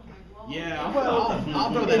 Yeah,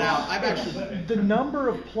 I'll throw that out. I've actually The number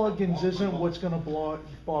of plugins isn't what's going to bog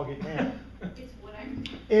it down. It's what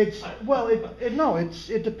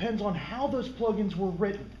It depends on how those plugins were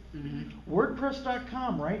written. Mm-hmm.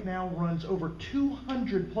 WordPress.com right now runs over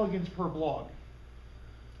 200 plugins per blog.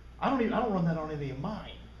 I don't run that on any of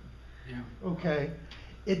mine. Yeah. Okay,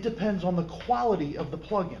 it depends on the quality of the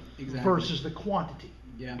plugin versus the quantity.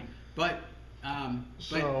 Yeah, but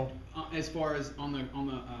So- as far as on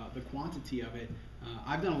the quantity of it,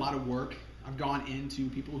 I've done a lot of work. I've gone into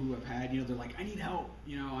people who have had, they're like, I need help.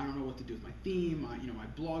 I don't know what to do with my theme. My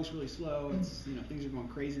blog's really slow. It's, things are going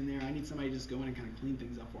crazy in there. I need somebody to just go in and kind of clean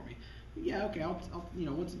things up for me. Yeah, okay. I'll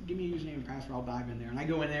give me a username and password. I'll dive in there, and I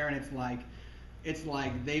go in there, and it's like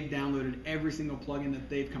they've downloaded every single plugin that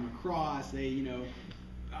they've come across.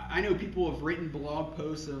 I know people have written blog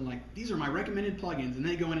posts and like, these are my recommended plugins, and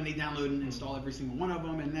they go in and they download and install every single one of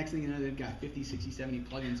them, and next thing you know, they've got 50, 60, 70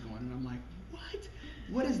 plugins going, and I'm like, what?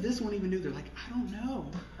 What does this one even do? They're like, I don't know.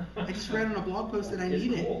 I just read on a blog post that I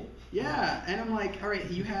need it. Cool. Yeah, and I'm like, all right,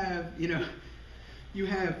 you have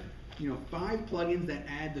 5 plugins that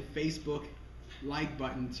add the Facebook like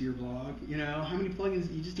button to your blog. How many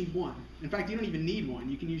plugins? You just need one. In fact, you don't even need one.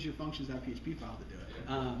 You can use your functions.php file to do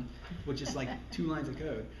it, which is like 2 lines of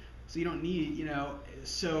code. So you don't need,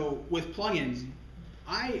 So with plugins,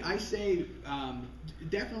 I say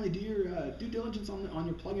definitely do your due diligence on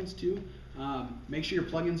your plugins too. Make sure your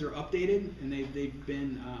plugins are updated and they've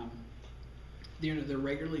been they're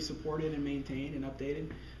regularly supported and maintained and updated,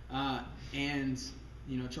 and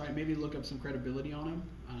try to maybe look up some credibility on them.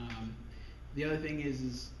 The other thing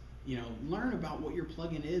is learn about what your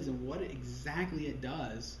plugin is and what exactly it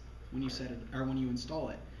does when you set it or when you install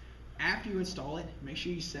it. After you install it, make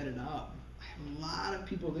sure you set it up. I have a lot of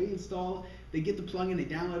people, they get the plugin, they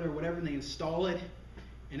download it or whatever, and they install it,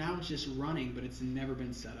 and now it's just running, but it's never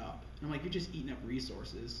been set up. And I'm like, you're just eating up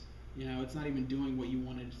resources. It's not even doing what you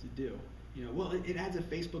wanted it to do. Well, it adds a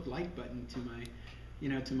Facebook like button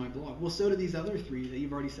to my blog. Well, so do these other 3 that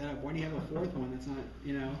you've already set up. Why do you have a 4th one that's not,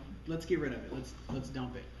 let's get rid of it. Let's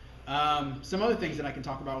dump it. Some other things that I can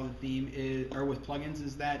talk about with a theme with plugins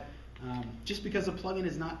is that just because a plugin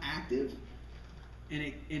is not active and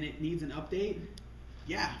it needs an update,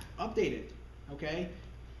 yeah, update it. Okay,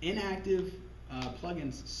 inactive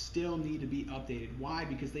plugins still need to be updated. Why?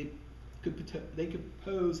 Because they could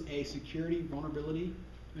pose a security vulnerability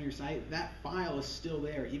on your site. That file is still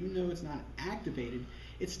there, even though it's not activated.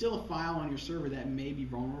 It's still a file on your server that may be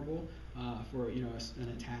vulnerable for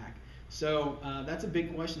an attack. So that's a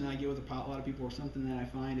big question that I get with a lot of people, or something that I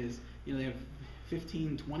find is they have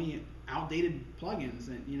 15, 20 outdated plugins,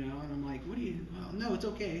 and and I'm like, well, no, it's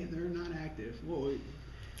okay, they're not active. Well,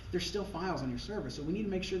 there's still files on your server, so we need to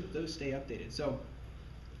make sure that those stay updated. So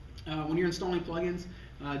when you're installing plugins,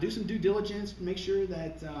 do some due diligence. Make sure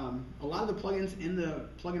that a lot of the plugins in the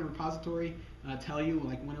plugin repository tell you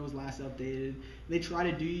like when it was last updated. They try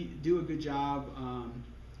to do a good job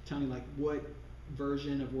telling you like what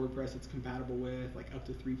version of WordPress it's compatible with, like up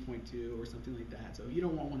to 3.2 or something like that. So you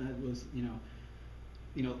don't want one that was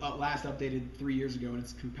last updated 3 years ago and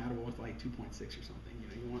it's compatible with like 2.6 or something.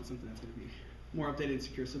 You want something that's going to be more updated and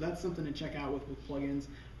secure. So that's something to check out with plugins.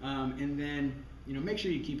 And then make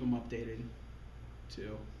sure you keep them updated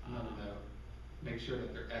too. Another note, make sure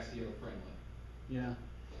that they're SEO friendly. Yeah.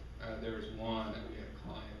 There was one that we had a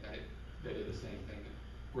client that did the same thing.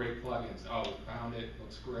 Great plugins. Oh, we found it.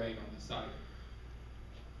 Looks great on the site.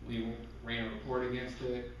 We ran a report against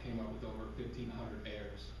it. Came up with over 1,500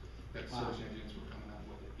 errors that search engines were coming up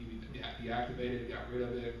with it. You deactivated, got rid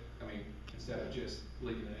of it. Instead of just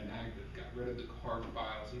leaving it inactive, got rid of the hard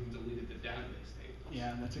files, even deleted the database tables.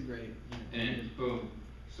 Yeah, that's a great. And boom,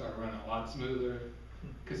 started running a lot smoother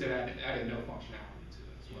because it added no functionality to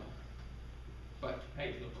it as well. But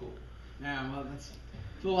hey, it looked cool. Yeah, well, that's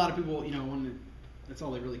for a lot of people. That's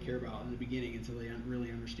all they really care about in the beginning until they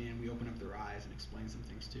really understand. We open up their eyes and explain some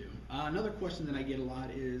things too. Another question that I get a lot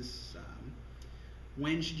is,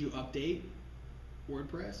 when should you update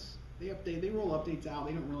WordPress? They roll updates out.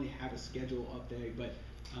 They don't really have a schedule update, but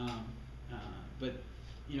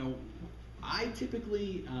I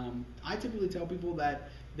typically tell people that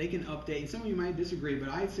they can update. Some of you might disagree, but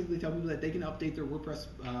I typically tell people that they can update their WordPress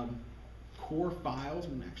core files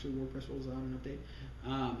when actually WordPress rolls out an update.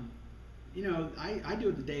 I do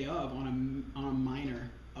it the day of on a minor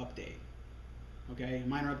update. Okay, a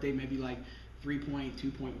minor update may be like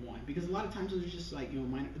 3.2.1, because a lot of times those are just like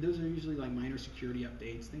those are usually like minor security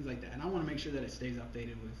updates, things like that, and I want to make sure that it stays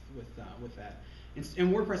updated with that.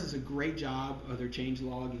 And WordPress does a great job of their change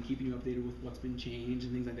log and keeping you updated with what's been changed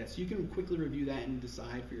and things like that, so you can quickly review that and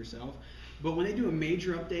decide for yourself. But when they do a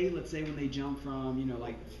major update, let's say when they jump from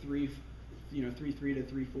like 3.3 to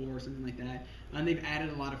 3.4 or something like that. And they've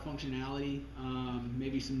added a lot of functionality,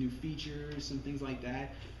 maybe some new features, some things like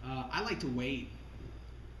that. I like to wait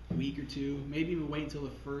a week or two, maybe even wait until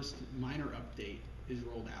the first minor update is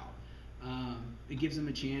rolled out. It gives them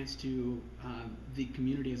a chance to, the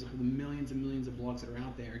community as a whole, the millions and millions of blogs that are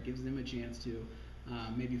out there, it gives them a chance to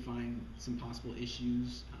maybe find some possible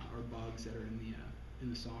issues or bugs that are in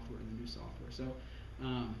the software, in the new software. So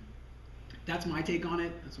that's my take on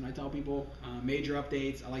it. That's what I tell people. Major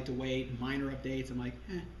updates, I like to wait. Minor updates, I'm like,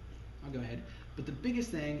 I'll go ahead. But the biggest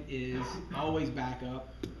thing is always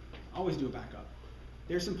backup. Always do a backup.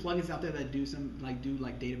 There's some plugins out there that do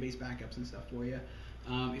database backups and stuff for you.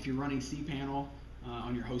 If you're running cPanel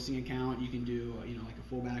on your hosting account, you can do like a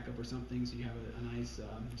full backup or something, so you have a nice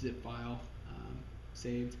zip file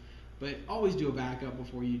saved. But always do a backup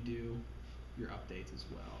before you do your updates as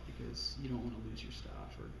well, because you don't want to lose your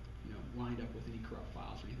stuff or wind up with any corrupt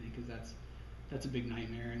files or anything, because that's a big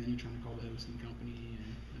nightmare, and then you're trying to call the hosting company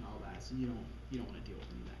and all that, so you don't want to deal with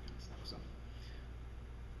any of that kind of stuff. So,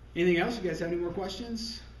 anything else? You guys have any more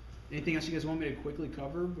questions? Anything else you guys want me to quickly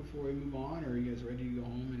cover before we move on, or are you guys ready to go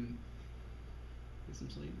home and get some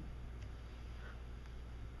sleep?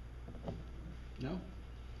 No?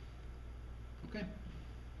 Okay.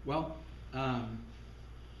 Well,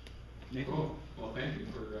 Nathan? Cool. Well, thank you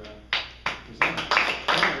for presenting.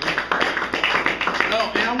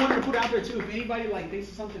 Oh, and I wanted to put out there too, if anybody thinks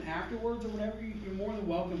of something afterwards or whatever, you're more than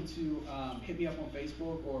welcome to hit me up on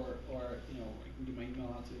Facebook or I can get my email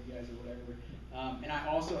out to you guys or whatever. And I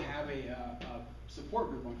also have a support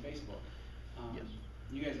group on Facebook. Yes.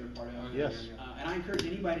 You guys are a part of it. Yes. And I encourage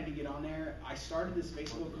anybody to get on there. I started this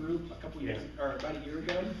Facebook group about a year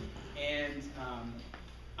ago, and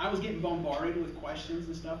I was getting bombarded with questions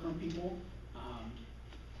and stuff from people,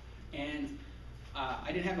 and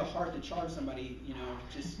I didn't have the heart to charge somebody,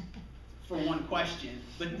 just for one question.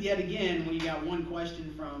 But yet again, when you got one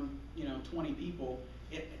question from 20 people,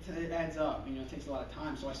 it adds up. It takes a lot of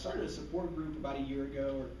time. So I started a support group about a year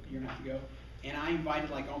ago or a year and a half ago, and I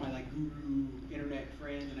invited all my guru internet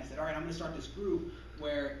friends, and I said, all right, I'm going to start this group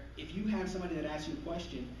where if you have somebody that asks you a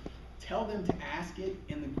question, tell them to ask it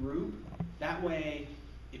in the group. That way,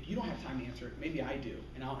 if you don't have time to answer it, maybe I do,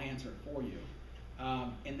 and I'll answer it for you.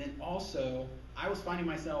 And then also, I was finding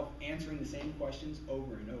myself answering the same questions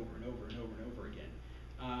over and over and over and over and over again,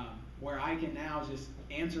 where I can now just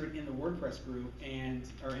answer it in the WordPress group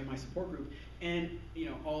or in my support group, and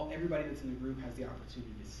everybody that's in the group has the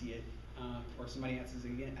opportunity to see it, or somebody asks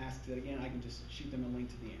it again, I can just shoot them a link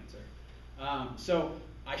to the answer. So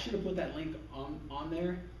I should have put that link on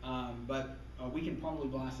there, but we can probably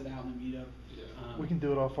blast it out in the meetup. Yeah. We can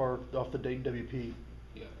do it off the Dayton WP.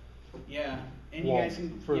 Yeah. Yeah, and wall you guys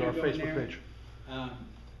can for our go in Facebook there. page.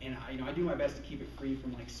 And I do my best to keep it free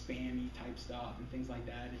from spammy type stuff and things like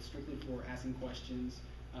that. It's strictly for asking questions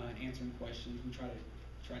and answering questions. We try to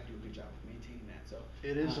do a good job of maintaining that. So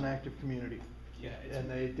It is an active community. Yeah, And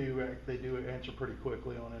they do answer pretty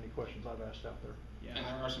quickly on any questions I've asked out there. Yeah. And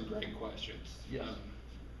there are some great questions. Yes.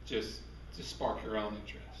 Just to spark your own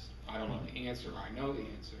interest. I don't know the answer, or I know the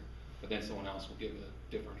answer, but then someone else will give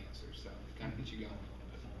a different answer, so it kind of gets you going a little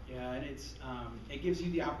bit more. Yeah, and it gives you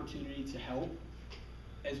the opportunity to help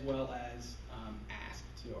as well as ask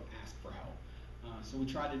for help. So we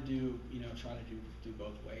try to do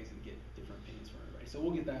both ways and get different opinions from everybody. So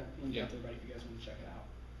we'll get that link out to everybody if you guys want to check it out.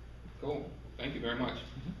 Cool. Thank you very much.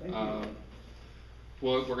 Thank you.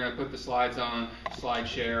 We're going to put the slides on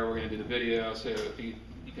SlideShare. We're going to do the video, so if you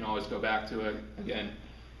can always go back to it. Again,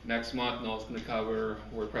 next month, Noel's going to cover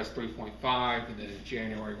WordPress 3.5, and then in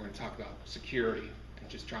January, we're going to talk about security and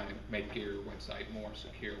just trying to make your website more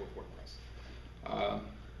secure with WordPress.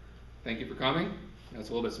 Thank you for coming. It's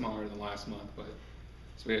a little bit smaller than last month, but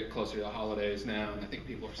as we get closer to the holidays now, and I think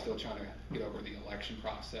people are still trying to get over the election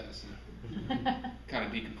process and kind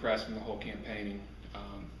of decompress from the whole campaigning.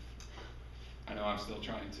 I know I'm still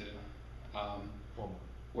trying to.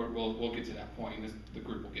 We'll get to that point, and the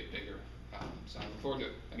group will get bigger. So I look forward to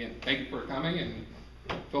it. Again, thank you for coming, and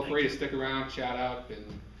feel free to stick around, chat up, and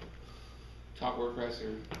talk WordPress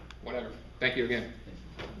or whatever. Thank you again. Thanks.